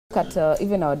At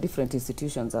even our different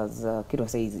institutions, as Kiro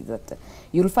says, is that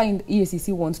you'll find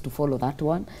EACC wants to follow that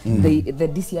one. The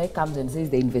DCI comes and says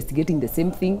they're investigating the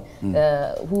same thing.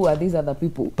 Who are these other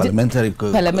people? Parliamentary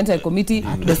Committee,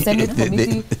 the Senate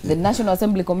Committee, the National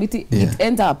Assembly Committee. It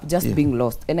ends up just being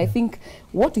lost. And I think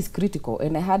what is critical,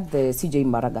 and I had the CJ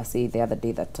Maraga say the other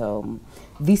day that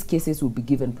these cases will be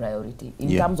given priority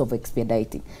in terms of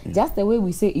expediting. Just the way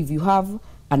we say if you have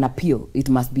an appeal, it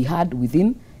must be heard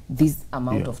within this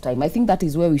amount of time. I think that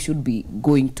is where we should be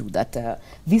going to, that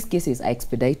these cases are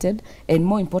expedited, and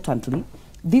more importantly,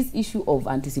 this issue of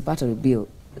anticipatory bail,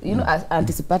 you know,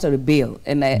 anticipatory bail,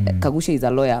 and Kagusha is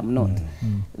a lawyer, I'm not.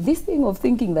 This thing of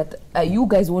thinking that you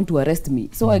guys want to arrest me,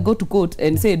 so I go to court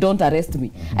and say, don't arrest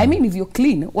me. I mean, if you're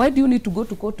clean, why do you need to go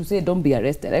to court to say, don't be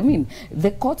arrested? I mean,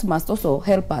 the court must also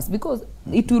help us, because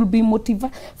it will be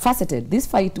faceted. This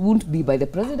fight won't be by the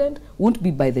president, won't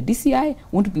be by the DCI,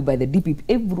 won't be by the DPP.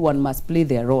 Everyone must play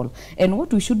their role. And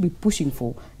what we should be pushing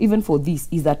for, even for this,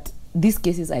 is that these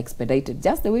cases are expedited.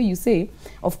 Just the way you say,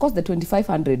 of course, the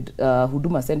 2500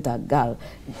 Huduma Center girl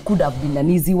could have been an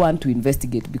easy one to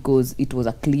investigate because it was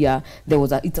a clear, it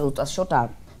was a shorter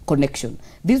connection.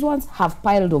 These ones have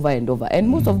piled over and over. And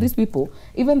most of these people,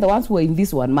 even the ones who were in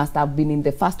this one, must have been in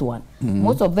the first one.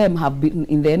 Most of them have been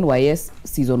in the NYS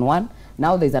season 1.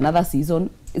 Now there's another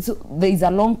season. There is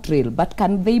a long trail, but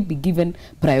can they be given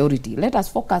priority? Let us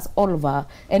focus all over,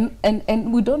 and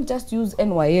we don't just use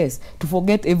NYS to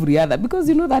forget every other, because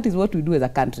you know that is what we do as a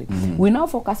country. We now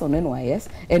focus on NYS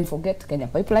and forget Kenya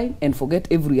Pipeline and forget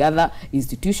every other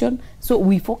institution. So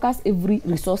we focus every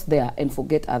resource there and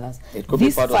forget others. It could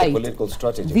be part of the political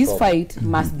strategy. This fight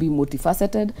must be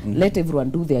multifaceted. Let everyone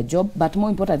do their job, but more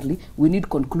importantly, we need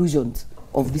conclusions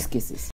of these cases.